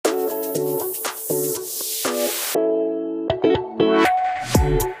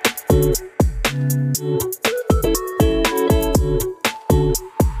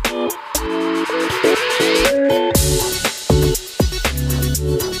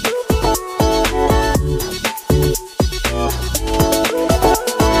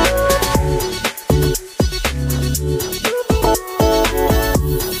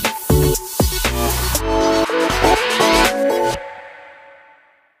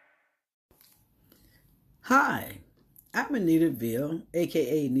Hi, I'm Anitaville,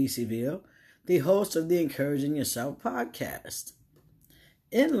 aka Nisiville, the host of the Encouraging Yourself podcast.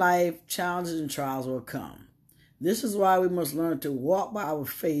 In life, challenges and trials will come. This is why we must learn to walk by our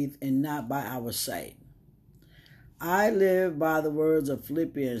faith and not by our sight. I live by the words of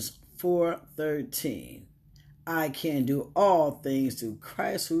Philippians 4:13. I can do all things through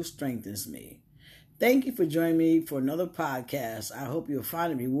Christ who strengthens me. Thank you for joining me for another podcast. I hope you'll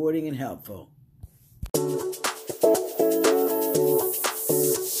find it rewarding and helpful.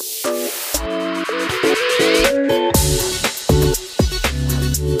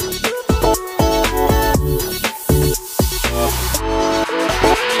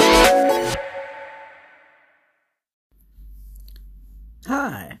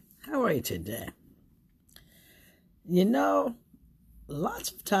 Hi, how are you today?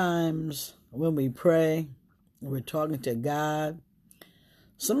 Lots of times when we pray, we're talking to God.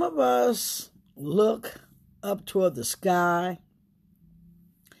 Some of us look up toward the sky.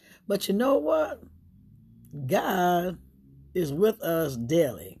 But you know what? God is with us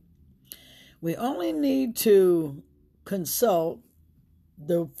daily. We only need to consult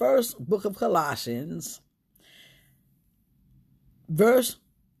the first book of Colossians, verse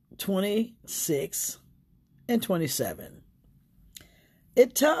 26 and 27.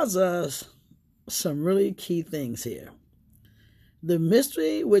 It tells us some really key things here. The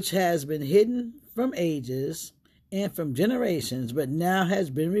mystery which has been hidden from ages and from generations, but now has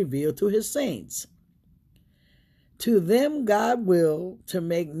been revealed to his saints. To them God willed to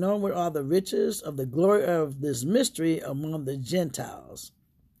make known what are the riches of the glory of this mystery among the Gentiles,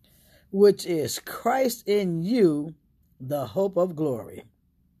 which is Christ in you, the hope of glory.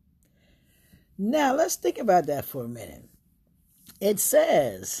 Now let's think about that for a minute. It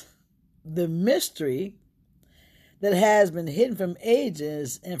says, the mystery that has been hidden from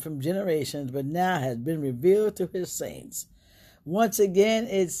ages and from generations, but now has been revealed to his saints. Once again,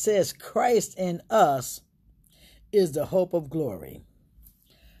 it says Christ in us is the hope of glory.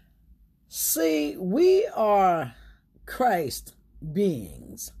 See, we are Christ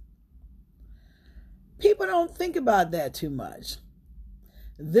beings. People don't think about that too much.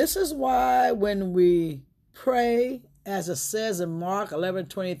 This is why when we pray, as it says in Mark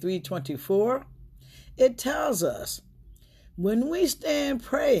 11:23-24, it tells us, when we stand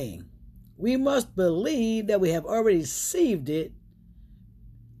praying, we must believe that we have already received it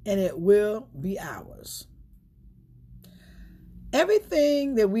and it will be ours.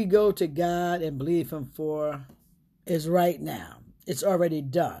 Everything that we go to God and believe Him for is right now. It's already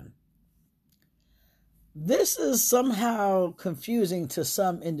done. This is somehow confusing to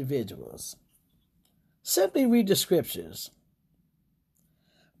some individuals. Simply read the scriptures.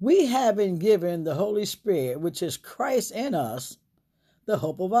 We have been given the Holy Spirit, which is Christ in us, the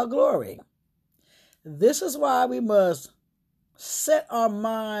hope of our glory. This is why we must set our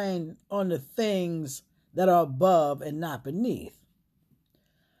mind on the things that are above and not beneath.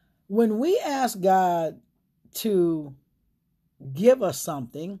 When we ask God to give us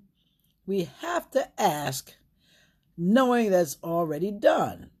something, we have to ask knowing that's already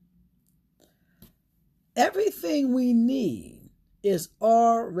done. Everything we need is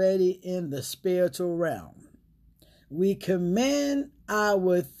already in the spiritual realm. We command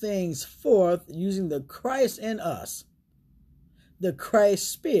our things forth using the Christ in us, the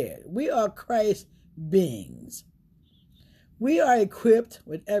Christ Spirit. We are Christ beings. We are equipped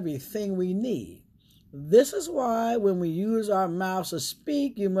with everything we need. This is why when we use our mouths to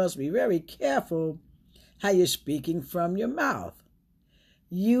speak, you must be very careful how you're speaking from your mouth.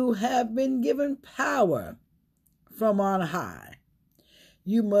 You have been given power from on high.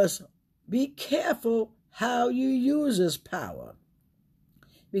 You must be careful how you use this power,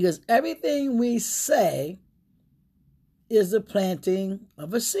 because everything we say is the planting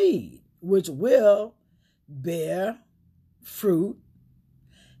of a seed, which will bear fruit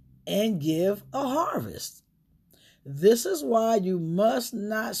and give a harvest. This is why you must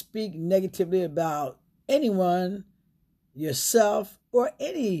not speak negatively about anyone, yourself, or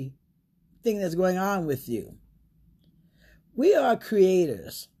anything that's going on with you. We are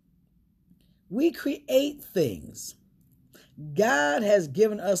creators. We create things. God has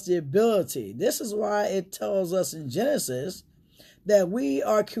given us the ability. This is why it tells us in Genesis that we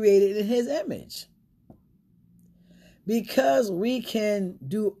are created in His image. Because we can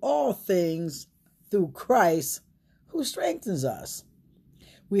do all things through Christ who strengthens us.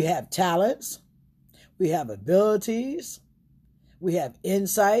 We have talents. We have abilities. We have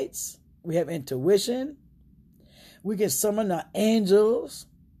insights. We have intuition. We can summon our angels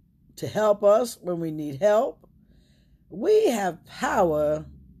to help us when we need help. We have power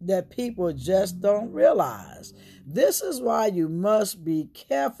that people just don't realize. This is why you must be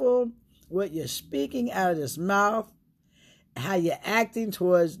careful what you're speaking out of this mouth, how you're acting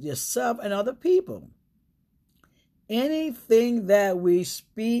towards yourself and other people. Anything that we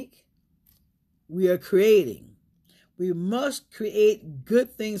speak, we are creating. We must create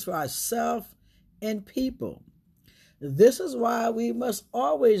good things for ourselves and people. This is why we must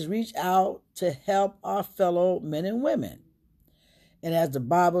always reach out to help our fellow men and women. And as the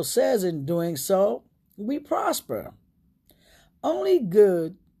Bible says, in doing so, we prosper. Only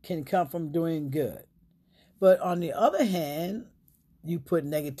good can come from doing good. But on the other hand, you put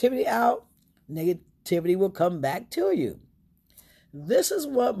negativity out, negativity will come back to you. This is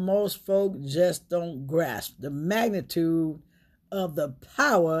what most folk just don't grasp, the magnitude of the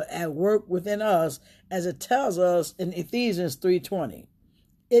power at work within us, as it tells us in Ephesians 3:20.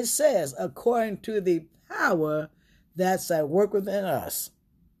 It says, according to the power that's at work within us.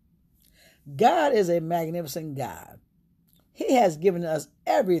 God is a magnificent God. He has given us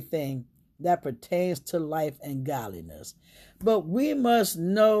everything that pertains to life and godliness. But we must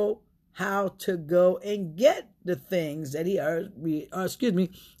know how to go and get the things that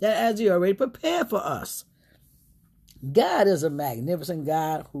that has He already prepared for us. God is a magnificent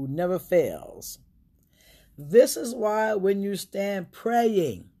God who never fails. This is why when you stand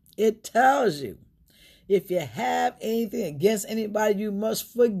praying, it tells you, if you have anything against anybody, you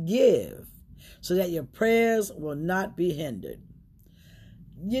must forgive so that your prayers will not be hindered.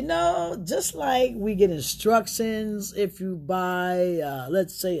 You know, just like we get instructions if you buy,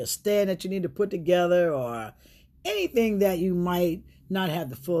 let's say, a stand that you need to put together or anything that you might not have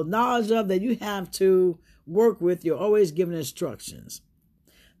the full knowledge of that you have to work with, you're always given instructions.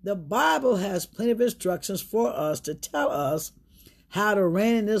 The Bible has plenty of instructions for us to tell us how to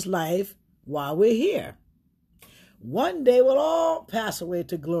reign in this life while we're here. One day we'll all pass away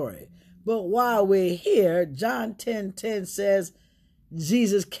to glory. But while we're here, John 10:10 says,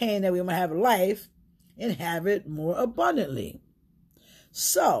 Jesus came that we might have life and have it more abundantly.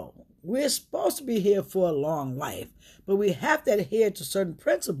 So, we're supposed to be here for a long life, but we have to adhere to certain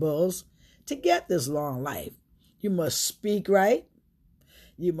principles to get this long life. You must speak right.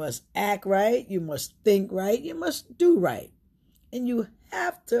 You must act right. You must think right. You must do right. And you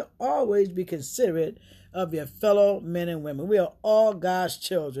have to always be considerate of your fellow men and women. We are all God's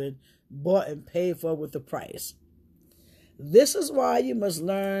children, bought and paid for with a price. This is why you must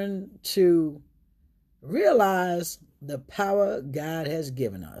learn to realize the power God has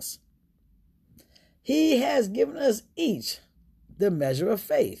given us. He has given us each the measure of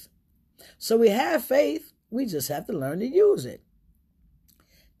faith. So we have faith, we just have to learn to use it.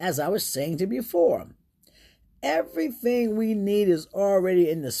 As I was saying to you before, everything we need is already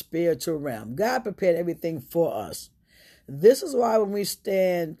in the spiritual realm. God prepared everything for us. This is why when we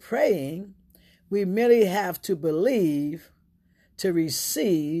stand praying, we merely have to believe, to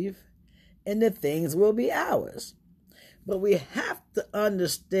receive, and the things will be ours. But we have to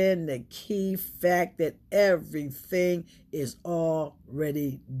understand the key fact that everything is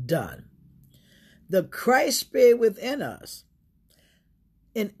already done. The Christ Spirit within us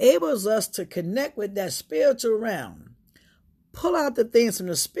enables us to connect with that spiritual realm, pull out the things from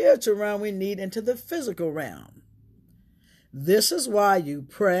the spiritual realm we need into the physical realm. This is why you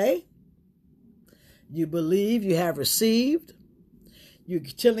pray, you believe you have received, you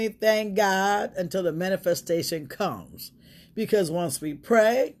continually thank God until the manifestation comes. Because once we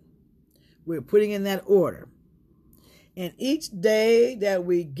pray, we're putting in that order. And each day that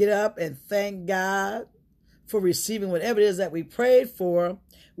we get up and thank God for receiving whatever it is that we prayed for,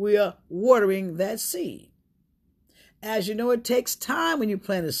 we are watering that seed. As you know, it takes time when you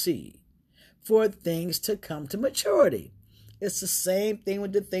plant a seed for things to come to maturity. It's the same thing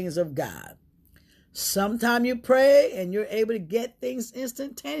with the things of God. Sometimes you pray and you're able to get things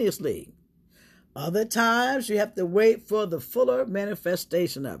instantaneously. Other times you have to wait for the fuller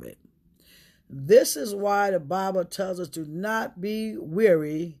manifestation of it. This is why the Bible tells us to not be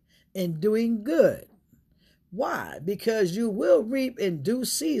weary in doing good. Why? Because you will reap in due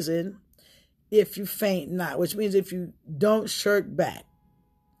season if you faint not, which means if you don't shirk back.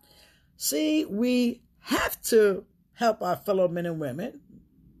 See, we have to help our fellow men and women.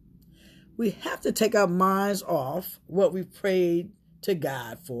 We have to take our minds off what we prayed to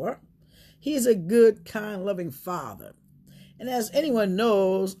God for. He's a good, kind, loving Father. And as anyone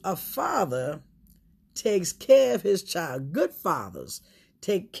knows, a father takes care of his child. Good fathers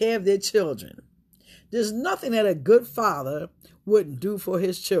take care of their children. There's nothing that a good father wouldn't do for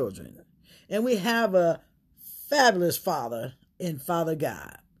his children. And we have a fabulous Father in Father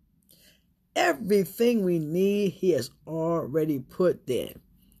God. Everything we need, He has already put there.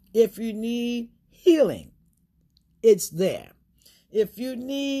 If you need healing, it's there. If you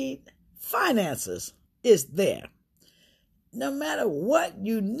need finances, it's there. No matter what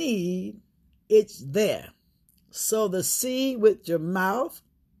you need, it's there. Sow the seed with your mouth.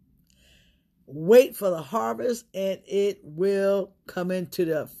 Wait for the harvest, and it will come into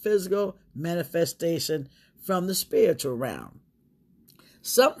the physical manifestation from the spiritual realm.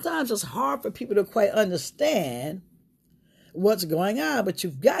 Sometimes it's hard for people to quite understand what's going on, but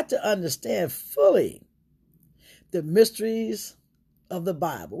you've got to understand fully the mysteries of the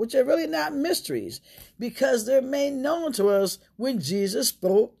Bible, which are really not mysteries, because they're made known to us when Jesus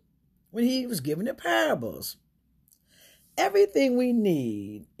spoke, when he was giving the parables. Everything we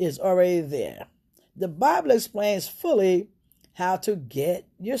need is already there. The Bible explains fully how to get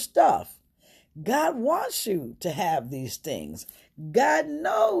your stuff. God wants you to have these things. God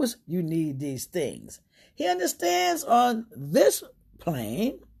knows you need these things. He understands on this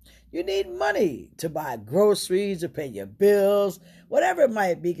plane, you need money to buy groceries, to pay your bills, whatever it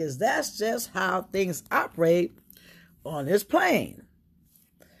might be, because that's just how things operate on this plane.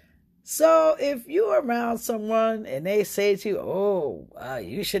 So if you're around someone and they say to you,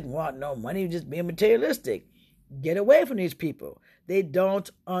 you shouldn't want no money, you're just being materialistic, get away from these people. They don't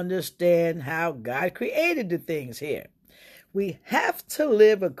understand how God created the things here. We have to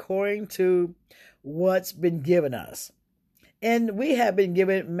live according to what's been given us. And we have been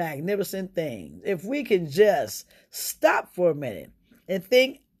given magnificent things. If we can just stop for a minute and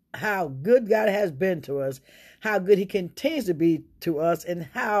think how good God has been to us, how good he continues to be to us, and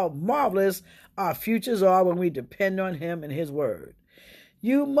how marvelous our futures are when we depend on him and his word.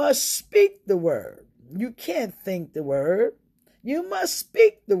 You must speak the word. You can't think the word. You must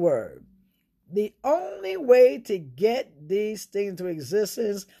speak the word. The only way to get these things into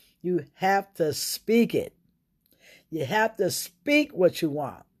existence, you have to speak it. You have to speak what you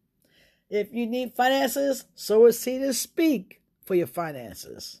want. If you need finances, sow a seed and speak for your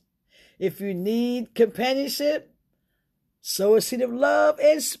finances. If you need companionship, sow a seed of love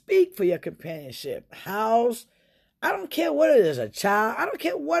and speak for your companionship. House, I don't care what it is, a child, I don't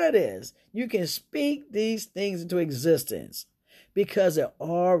care what it is. You can speak these things into existence because they're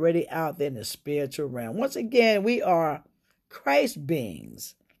already out there in the spiritual realm. Once again, we are Christ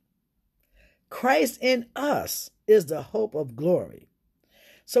beings. Christ in us is the hope of glory.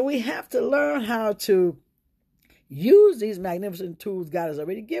 So we have to learn how to use these magnificent tools God has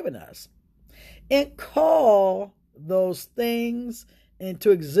already given us and call those things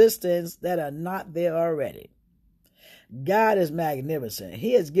into existence that are not there already. God is magnificent.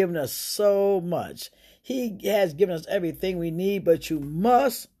 He has given us so much. He has given us everything we need, but you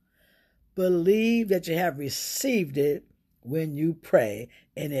must believe that you have received it when you pray,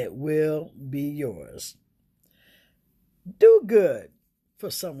 and it will be yours. Do good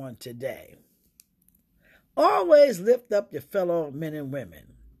for someone today. Always lift up your fellow men and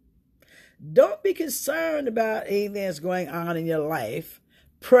women. Don't be concerned about anything that's going on in your life.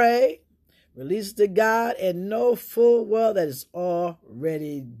 Pray, release to God, and know full well that it's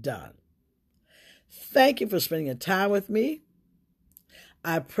already done. Thank you for spending your time with me.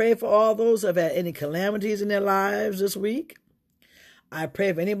 I pray for all those who have had any calamities in their lives this week. I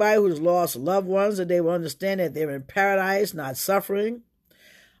pray for anybody who's lost loved ones that they will understand that they're in paradise, not suffering.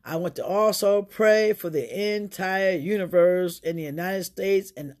 I want to also pray for the entire universe in the United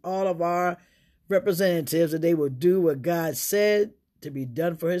States and all of our representatives that they will do what God said to be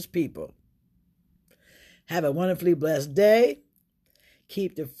done for his people. Have a wonderfully blessed day.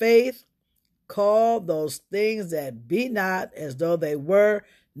 Keep the faith. Call those things that be not as though they were,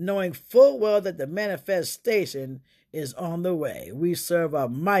 knowing full well that the manifestation is on the way. We serve a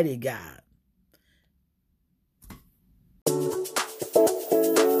mighty God.